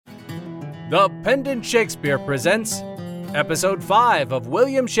The Pendant Shakespeare presents Episode 5 of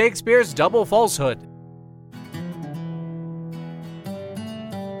William Shakespeare's Double Falsehood.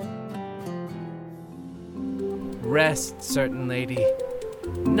 Rest, certain lady.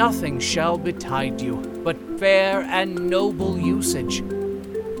 Nothing shall betide you but fair and noble usage.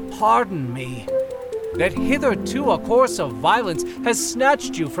 Pardon me, that hitherto a course of violence has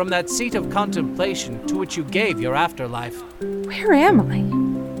snatched you from that seat of contemplation to which you gave your afterlife. Where am I?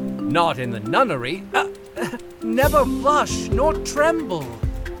 Not in the nunnery. Never blush nor tremble.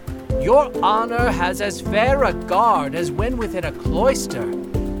 Your honor has as fair a guard as when within a cloister.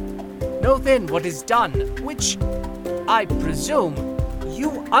 Know then what is done, which, I presume,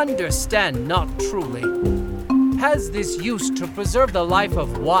 you understand not truly. Has this use to preserve the life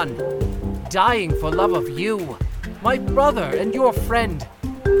of one, dying for love of you, my brother and your friend,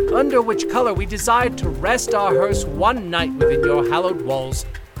 under which color we desired to rest our hearse one night within your hallowed walls,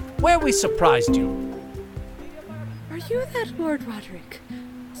 where we surprised you. Are you that Lord Roderick,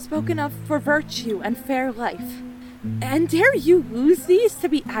 spoken of for virtue and fair life? And dare you lose these to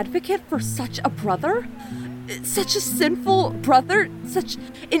be advocate for such a brother? Such a sinful brother? Such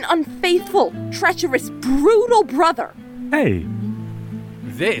an unfaithful, treacherous, brutal brother? Hey!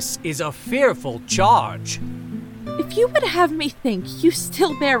 This is a fearful charge. If you would have me think you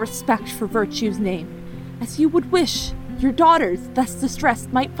still bear respect for virtue's name, as you would wish your daughters, thus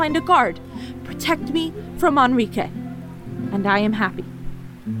distressed, might find a guard, protect me from Enrique, and I am happy.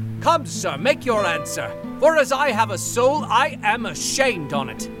 Come, sir, make your answer, for as I have a soul, I am ashamed on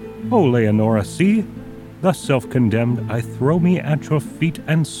it. Oh, Leonora, see? Thus self-condemned, I throw me at your feet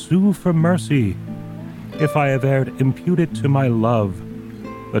and sue for mercy. If I have erred, impute it to my love.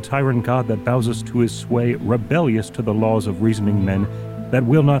 The tyrant god that bows us to his sway, rebellious to the laws of reasoning men, that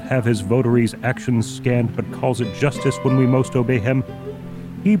will not have his votaries' actions scanned, but calls it justice when we most obey him.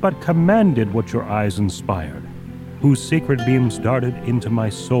 He but commanded what your eyes inspired, whose sacred beams darted into my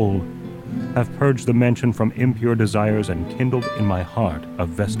soul, have purged the mansion from impure desires and kindled in my heart a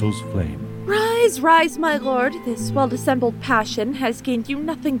vestal's flame. Rise, rise, my lord. This well-dissembled passion has gained you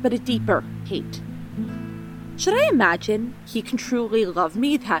nothing but a deeper hate. Should I imagine he can truly love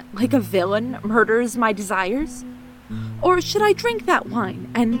me that, like a villain, murders my desires? Or should I drink that wine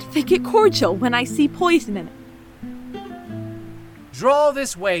and think it cordial when I see poison in it? Draw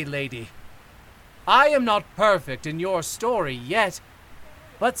this way, lady. I am not perfect in your story yet,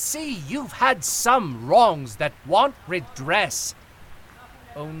 but see, you've had some wrongs that want redress.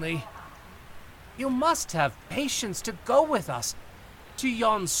 Only, you must have patience to go with us to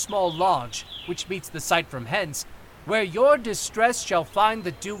yon small lodge, which meets the sight from hence, where your distress shall find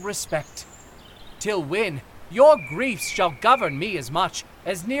the due respect. Till when, your griefs shall govern me as much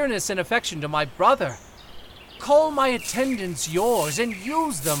as nearness and affection to my brother. Call my attendants yours, and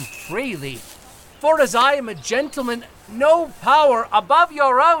use them freely. For as I am a gentleman, no power above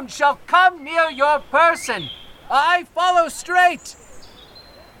your own shall come near your person. I follow straight.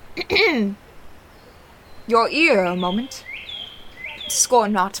 Your ear a moment.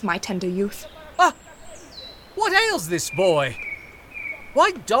 Scorn not my tender youth. What ails this boy?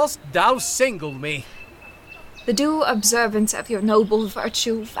 Why dost thou single me? The due observance of your noble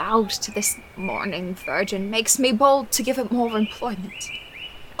virtue vowed to this mourning virgin makes me bold to give it more employment.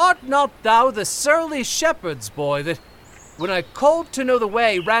 Art not thou the surly shepherd's boy that, when I called to know the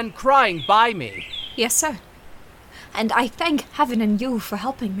way, ran crying by me? Yes, sir. And I thank heaven and you for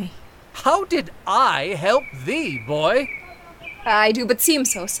helping me. How did I help thee, boy? I do but seem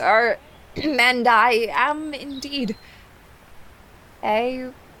so, sir. And I am indeed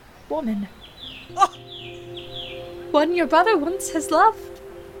a woman. Oh. One your brother once has loved.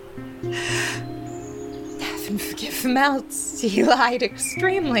 Heaven forgive mouths, he lied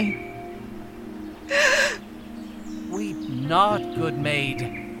extremely. Weep not, good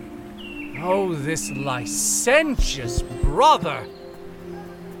maid. Oh, this licentious brother!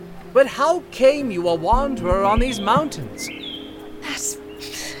 But how came you a wanderer on these mountains? As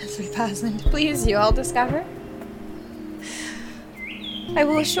we pass and please you, I'll discover. I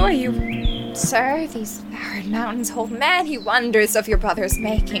will assure you, sir, these barren mountains hold many wonders of your brother's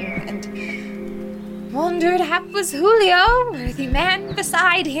making, and wondered hapless Julio, worthy man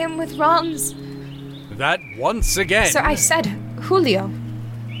beside him with wrongs. That once again. Sir, I said Julio.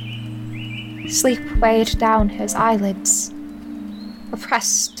 Sleep weighed down his eyelids,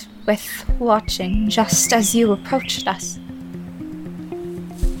 oppressed with watching just as you approached us.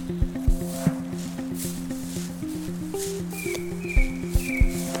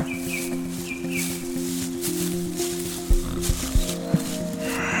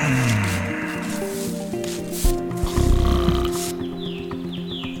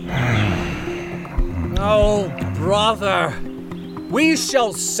 Oh, brother, we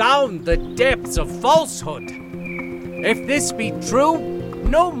shall sound the depths of falsehood. If this be true,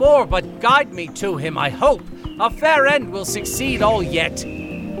 no more but guide me to him, I hope. A fair end will succeed all yet.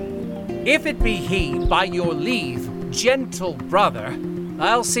 If it be he, by your leave, gentle brother,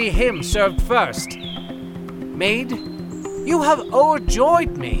 I'll see him served first. Maid, you have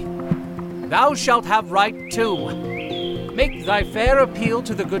o'erjoyed me. Thou shalt have right too. Make thy fair appeal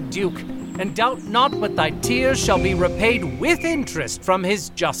to the good Duke, and doubt not but thy tears shall be repaid with interest from his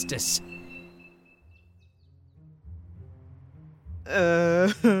justice.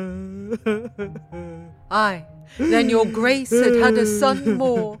 Aye, then your grace had a son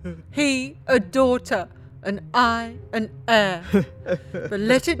more, he a daughter, and I an heir. But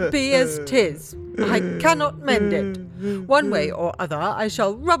let it be as 'tis. I cannot mend it. One way or other I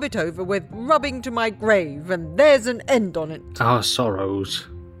shall rub it over with rubbing to my grave, and there's an end on it. Our sorrows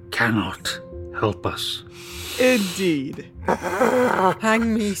cannot help us. Indeed.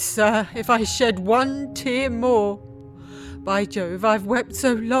 Hang me, sir, if I shed one tear more. By Jove, I've wept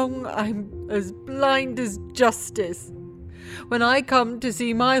so long I'm as blind as justice. When I come to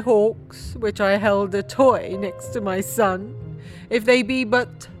see my hawks, which I held a toy next to my son, if they be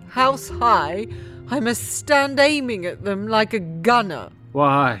but house high, I must stand aiming at them like a gunner.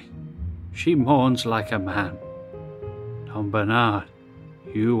 Why, she mourns like a man. Don Bernard,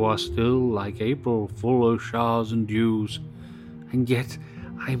 you are still like April, full of showers and dews, and yet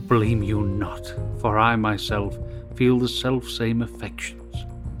I blame you not, for I myself feel the self-same affections.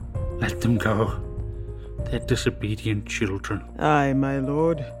 Let them go. They're disobedient children. Aye, my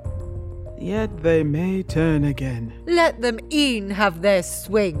lord. Yet they may turn again. Let them e'en have their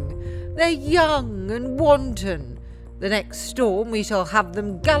swing. They're young and wanton. The next storm we shall have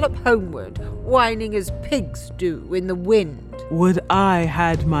them gallop homeward, whining as pigs do in the wind. Would I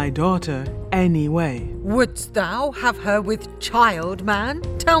had my daughter anyway? Wouldst thou have her with child, man?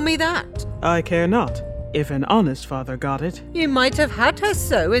 Tell me that. I care not, if an honest father got it. You might have had her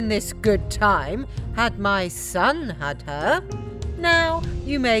so in this good time, had my son had her. Now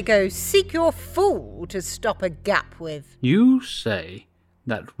you may go seek your fool to stop a gap with. You say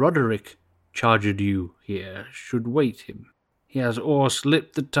that Roderick charged you here should wait him. He has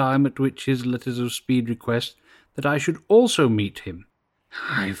o'erslipped the time at which his letters of speed request that I should also meet him.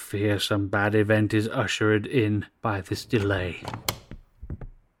 I fear some bad event is ushered in by this delay.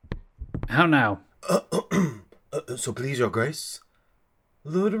 How now? So please your grace,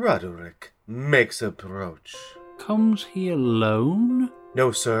 Lord Roderick makes approach. Comes he alone?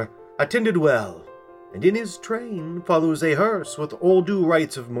 No, sir, attended well, and in his train follows a hearse with all due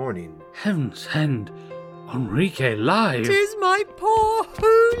rites of mourning. Heaven send Enrique live! 'Tis my poor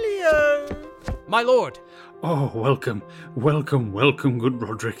Julio! My lord! Oh, welcome, welcome, welcome, good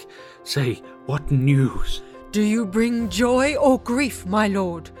Roderick. Say, what news? Do you bring joy or grief, my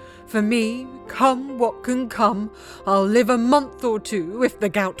lord? For me, come what can come, I'll live a month or two, if the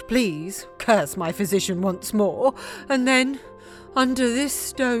gout please, curse my physician once more, and then, under this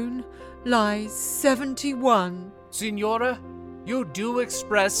stone, lies 71. Signora, you do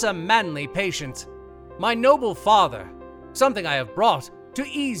express a manly patience. My noble father, something I have brought to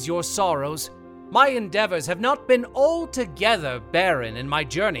ease your sorrows. My endeavors have not been altogether barren in my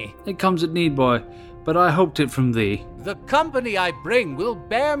journey. It comes at need, boy, but I hoped it from thee. The company I bring will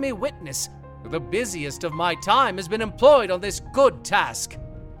bear me witness. The busiest of my time has been employed on this good task.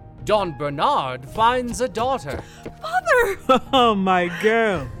 Don Bernard finds a daughter. Father! Oh, my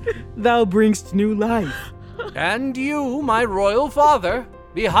girl, thou bringst new life. And you, my royal father,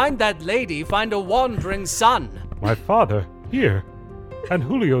 behind that lady find a wandering son. My father, here, and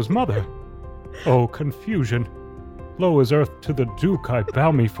Julio's mother. Oh, confusion. Low as earth to the Duke, I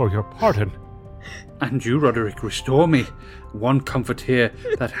bow me for your pardon. And you, Roderick, restore me. One comfort here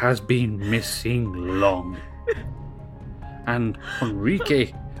that has been missing long. And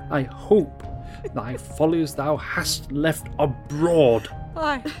Enrique, I hope thy follies thou hast left abroad.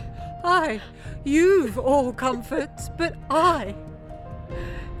 Aye, you've all comforts, but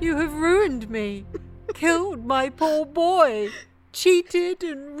you have ruined me, killed my poor boy, cheated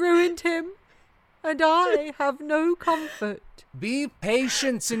and ruined him, and I have no comfort. Be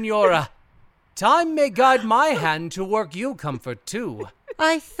patient, Signora. Time may guide my hand to work you comfort too.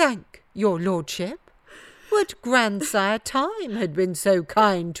 I thank your lordship. Would grandsire Time had been so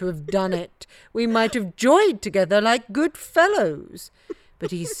kind to have done it, we might have joyed together like good fellows.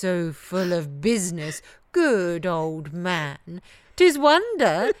 But he's so full of business, good old man. 'Tis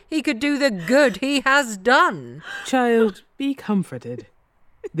wonder he could do the good he has done. Child, be comforted.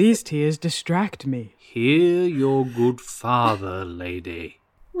 These tears distract me. Hear your good father, lady.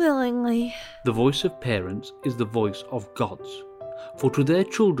 Willingly. The voice of parents is the voice of gods. For to their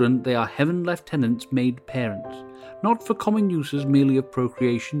children they are heaven lieutenants made parents. Not for common uses merely of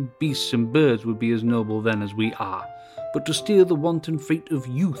procreation, beasts and birds would be as noble then as we are, but to steer the wanton freight of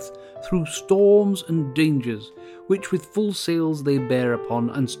youth through storms and dangers, which with full sails they bear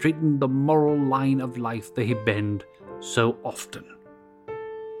upon, and straighten the moral line of life they bend so often.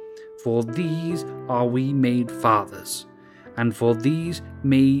 For these are we made fathers, and for these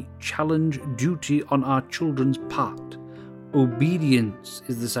may challenge duty on our children's part. Obedience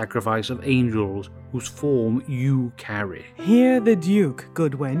is the sacrifice of angels whose form you carry. Hear the Duke,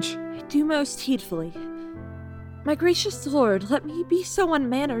 good wench. I do most heedfully. My gracious lord, let me be so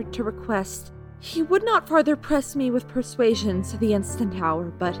unmannered to request. He would not farther press me with persuasions the instant hour,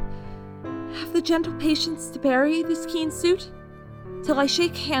 but have the gentle patience to bury this keen suit, till I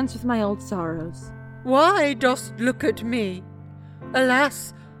shake hands with my old sorrows. Why dost look at me?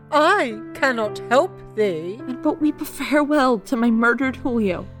 Alas, I cannot help thee. And but weep a farewell to my murdered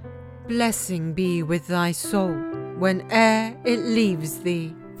Julio. Blessing be with thy soul, whene'er it leaves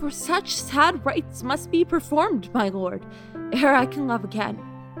thee. For such sad rites must be performed, my lord, ere I can love again.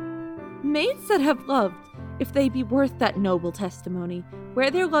 Maids that have loved, if they be worth that noble testimony,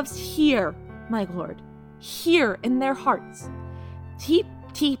 wear their loves here, my lord, here in their hearts, deep,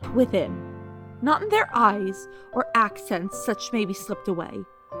 deep within, not in their eyes or accents such may be slipped away,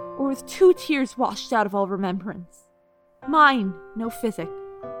 or with 2 tears washed out of all remembrance. Mine, no physic,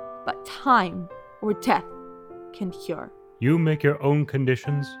 but time or death can cure. You make your own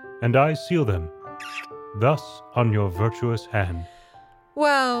conditions, and I seal them, thus on your virtuous hand.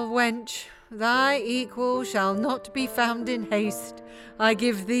 Well, wench, thy equal shall not be found in haste. I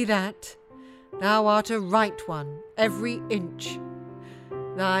give thee that. Thou art a right one, every inch.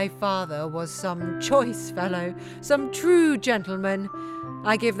 Thy father was some choice fellow, some true gentleman.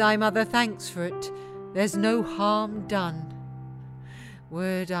 I give thy mother thanks for it. There's no harm done.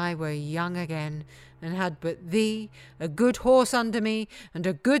 Would I were young again, and had but thee, a good horse under me, and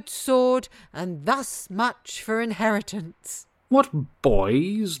a good sword, and thus much for inheritance. What boy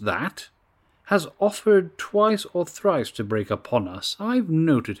is that? Has offered twice or thrice to break upon us. I've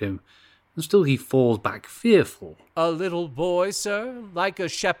noted him, and still he falls back fearful. A little boy, sir, like a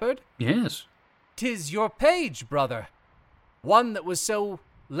shepherd? Yes. 'Tis your page, brother. One that was so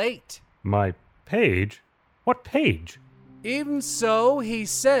late. My page? What page? Even so, he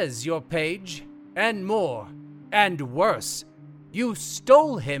says, your page, and more, and worse. You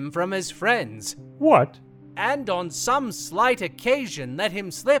stole him from his friends, What? and on some slight occasion let him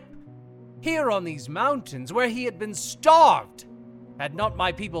slip, here on these mountains where he had been starved. Had not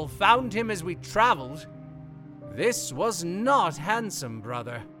my people found him as we traveled, this was not handsome,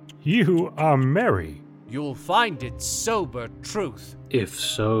 brother. You are merry. You'll find it sober truth. If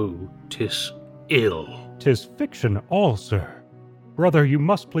so, 'tis ill. 'Tis fiction all, sir. Brother, you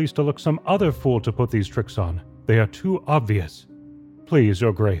must please to look some other fool to put these tricks on. They are too obvious. Please,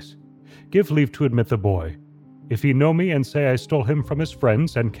 your grace, give leave to admit the boy. If he know me and say I stole him from his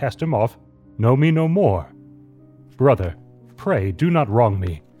friends and cast him off, know me no more. Brother, pray do not wrong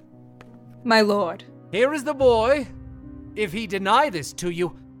me. My lord. Here is the boy. If he deny this to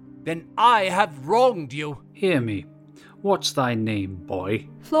you, then I have wronged you. Hear me. What's thy name, boy?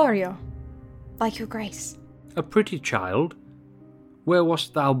 Florio, like your grace. A pretty child. Where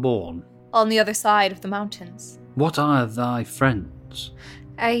wast thou born? On the other side of the mountains. What are thy friends?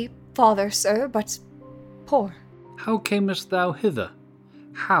 A father, sir, but poor. How camest thou hither?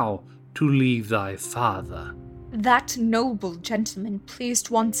 How to leave thy father? That noble gentleman pleased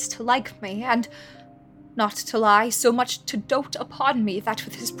once to like me, and, not to lie, so much to dote upon me that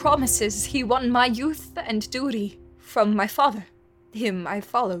with his promises he won my youth and duty from my father. Him I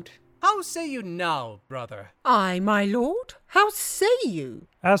followed. How say you now, brother? Ay, my lord, how say you?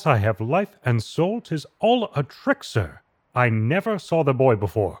 As I have life and soul, 'tis all a trick, sir. I never saw the boy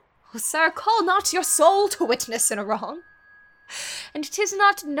before. Oh, sir, call not your soul to witness in a wrong. And 'tis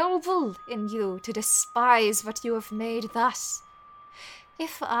not noble in you to despise what you have made thus.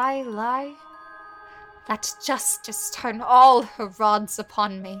 If I lie, let justice turn all her rods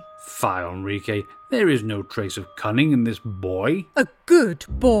upon me. Fie, Enrique, there is no trace of cunning in this boy. A good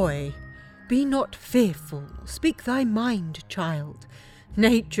boy. Be not fearful. Speak thy mind, child.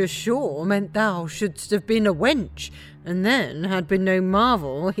 Nature sure meant thou shouldst have been a wench, and then had been no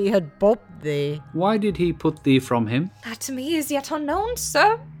marvel he had bobbed thee. Why did he put thee from him? That to me is yet unknown,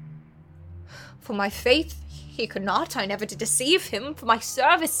 sir. For my faith, he could not. I never did deceive him. For my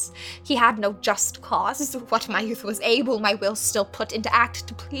service, he had no just cause. What my youth was able, my will still put into act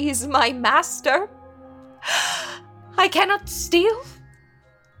to please my master. I cannot steal,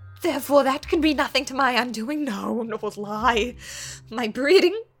 Therefore that can be nothing to my undoing. No lie. My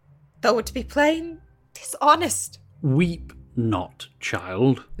breeding, though it be plain, dishonest. Weep not,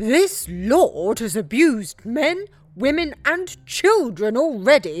 child. This lord has abused men, women, and children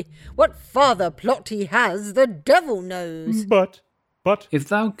already. What farther plot he has, the devil knows. But... If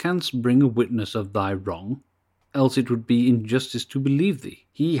thou canst bring a witness of thy wrong, else it would be injustice to believe thee.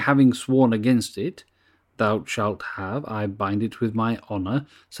 He having sworn against it, thou shalt have, I bind it with my honour,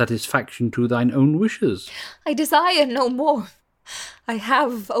 satisfaction to thine own wishes. I desire no more. I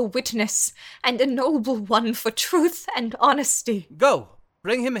have a witness, and a noble one for truth and honesty. Go,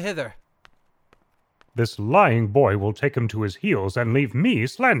 bring him hither. This lying boy will take him to his heels and leave me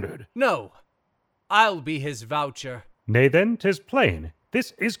slandered. No, I'll be his voucher. Nay then, 'tis plain,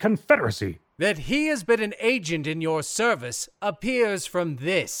 this is confederacy. That he has been an agent in your service appears from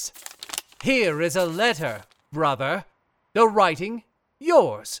this. Here is a letter, brother. The writing,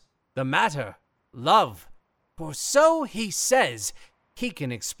 yours. The matter, love. For so he says, he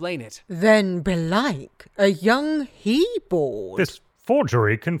can explain it. Then belike a young he-board. This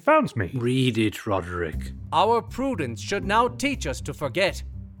forgery confounds me. Read it, Roderick. Our prudence should now teach us to forget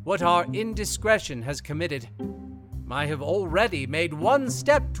what our indiscretion has committed. I have already made one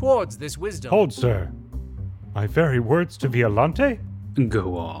step towards this wisdom. Hold, sir. My very words to Violante?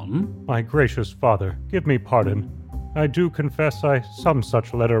 Go on. My gracious father, give me pardon. I do confess I some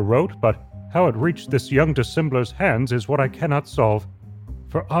such letter wrote, but how it reached this young dissembler's hands is what I cannot solve.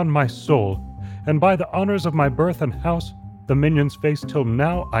 For on my soul, and by the honors of my birth and house, the minion's face till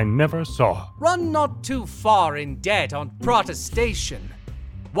now I never saw. Run not too far in debt on protestation.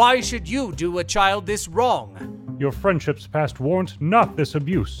 Why should you do a child this wrong? Your friendships past warrant not this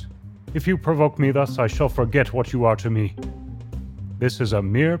abuse. If you provoke me thus, I shall forget what you are to me. This is a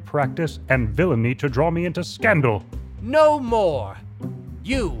mere practice and villainy to draw me into scandal. No more.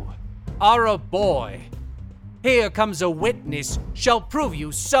 You are a boy. Here comes a witness shall prove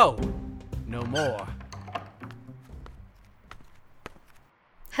you so. No more.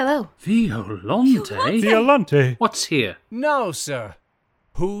 Hello. Violante? Violante! What's here? No, sir.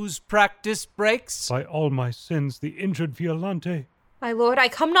 Whose practice breaks? By all my sins, the injured Violante. My lord, I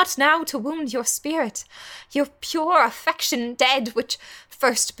come not now to wound your spirit. Your pure affection dead, which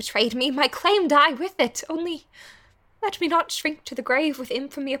first betrayed me, my claim die with it. Only let me not shrink to the grave with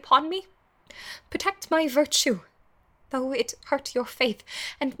infamy upon me. Protect my virtue, though it hurt your faith,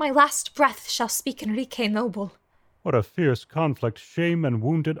 and my last breath shall speak Enrique noble. What a fierce conflict shame and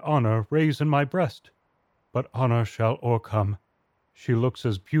wounded honor raise in my breast. But honor shall o'ercome. She looks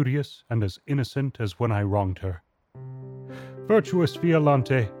as beauteous and as innocent as when I wronged her. Virtuous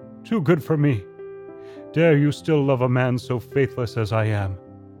Violante, too good for me. Dare you still love a man so faithless as I am?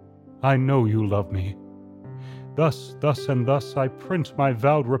 I know you love me. Thus I print my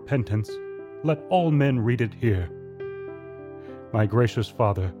vowed repentance. Let all men read it here. My gracious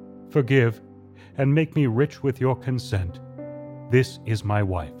father, forgive, and make me rich with your consent. This is my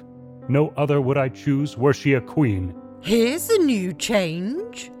wife. No other would I choose were she a queen. Here's a new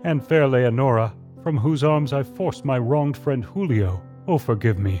change. And fair Leonora, from whose arms I forced my wronged friend Julio. Oh,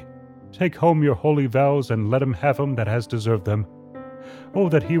 forgive me. Take home your holy vows and let him have 'em that has deserved them. Oh,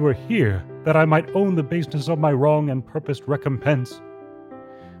 that he were here, that I might own the baseness of my wrong and purposed recompense.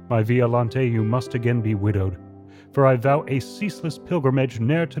 My Violante, you must again be widowed, for I vow a ceaseless pilgrimage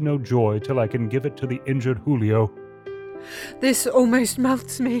ne'er to know joy till I can give it to the injured Julio. This almost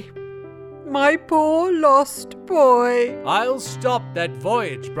melts me. My poor lost boy. I'll stop that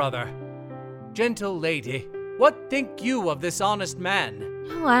voyage, brother. Gentle lady, what think you of this honest man?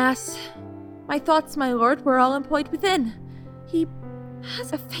 Alas, my thoughts, my lord, were all employed within. He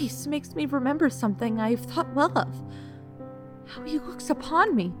has a face makes me remember something I've thought well of. How he looks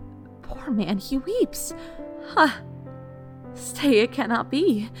upon me. Poor man, he weeps. Stay, it cannot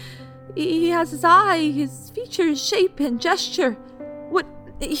be. He has his eye, his features, shape, and gesture.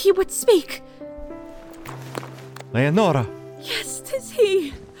 He would speak. Leonora! Yes, 'tis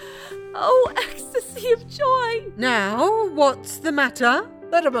he. Oh, ecstasy of joy! Now, what's the matter?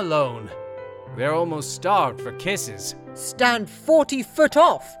 Let him alone. We're almost starved for kisses. Stand 40 foot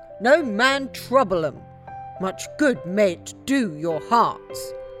off. No man trouble 'em. Much good may it do your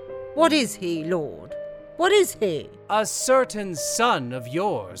hearts. What is he, lord? What is he? A certain son of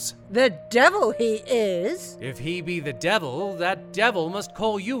yours. The devil he is. If he be the devil, that devil must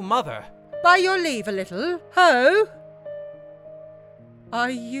call you mother. By your leave a little. Ho!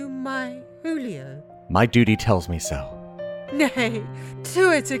 Are you my Julio? My duty tells me so. Nay,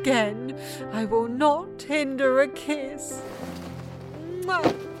 do it again. I will not hinder a kiss.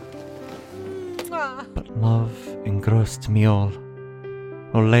 Mwah. Mwah. But love engrossed me all.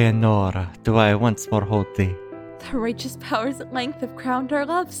 O Leonora, do I once more hold thee? The righteous powers at length have crowned our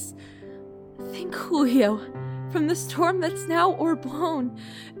loves. Thank Julio, from the storm that's now o'erblown.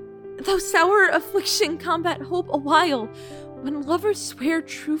 Though sour affliction combat hope awhile, when lovers swear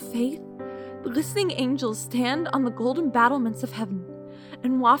true faith, the listening angels stand on the golden battlements of heaven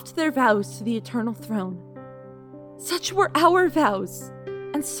and waft their vows to the eternal throne. Such were our vows,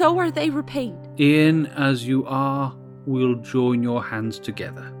 and so are they repaid. E'en as you are, we'll join your hands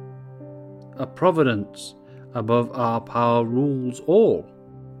together. A providence above our power rules all.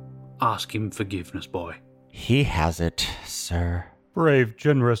 Ask him forgiveness, boy. He has it, sir. Brave,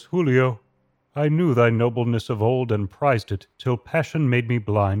 generous Julio, I knew thy nobleness of old and prized it, till passion made me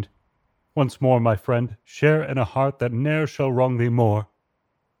blind. Once more, my friend, share in a heart that ne'er shall wrong thee more.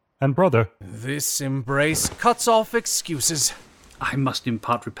 And brother... This embrace cuts off excuses. I must in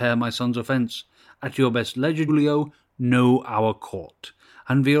part repair my son's offence. At your best leisure, Julio, know our court.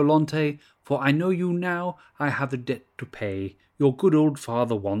 And Violante, for I know you now, I have a debt to pay. Your good old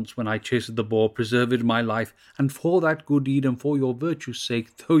father once, when I chased the boar, preserved my life, and for that good deed and for your virtue's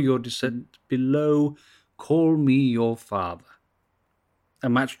sake, though your descent below, call me your father. A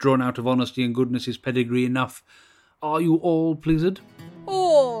match drawn out of honesty and goodness is pedigree enough. Are you all pleased?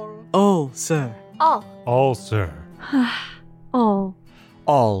 All. All, sir. All. All, sir. All.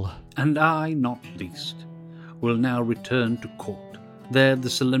 All. And I, not least, will now return to court. There the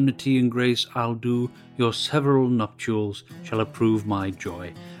solemnity and grace I'll do, your several nuptials shall approve my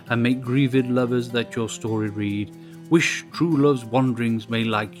joy, and make grieved lovers that your story read, wish true love's wanderings may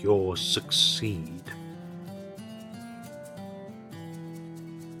like yours succeed.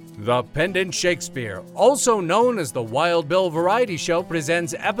 The Pendant Shakespeare, also known as the Wild Bill Variety Show,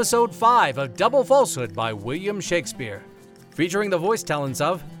 presents Episode 5 of Double Falsehood by William Shakespeare. Featuring the voice talents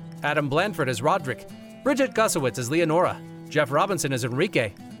of Adam Blanford as Roderick, Bridget Gusowitz as Leonora, Jeff Robinson as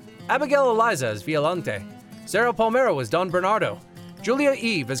Enrique, Abigail Eliza as Violante, Sarah Palmero as Don Bernardo, Julia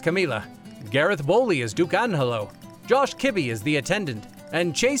Eve as Camila, Gareth Bowley as Duke Angelo, Josh Kibbe as the Attendant,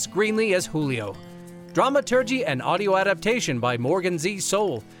 and Chase Greenlee as Julio. Dramaturgy and audio adaptation by Morgan Z.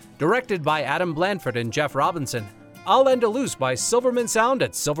 Soul, directed by Adam Blanford and Jeff Robinson. All Andalus by Silverman Sound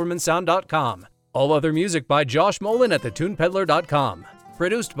at silvermansound.com. All other music by Josh Molin at thetunepeddler.com.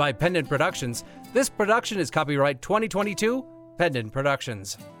 Produced by Pendant Productions. This production is copyright 2022, Pendant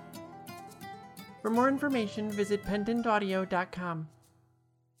Productions. For more information, visit pendantaudio.com.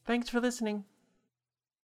 Thanks for listening.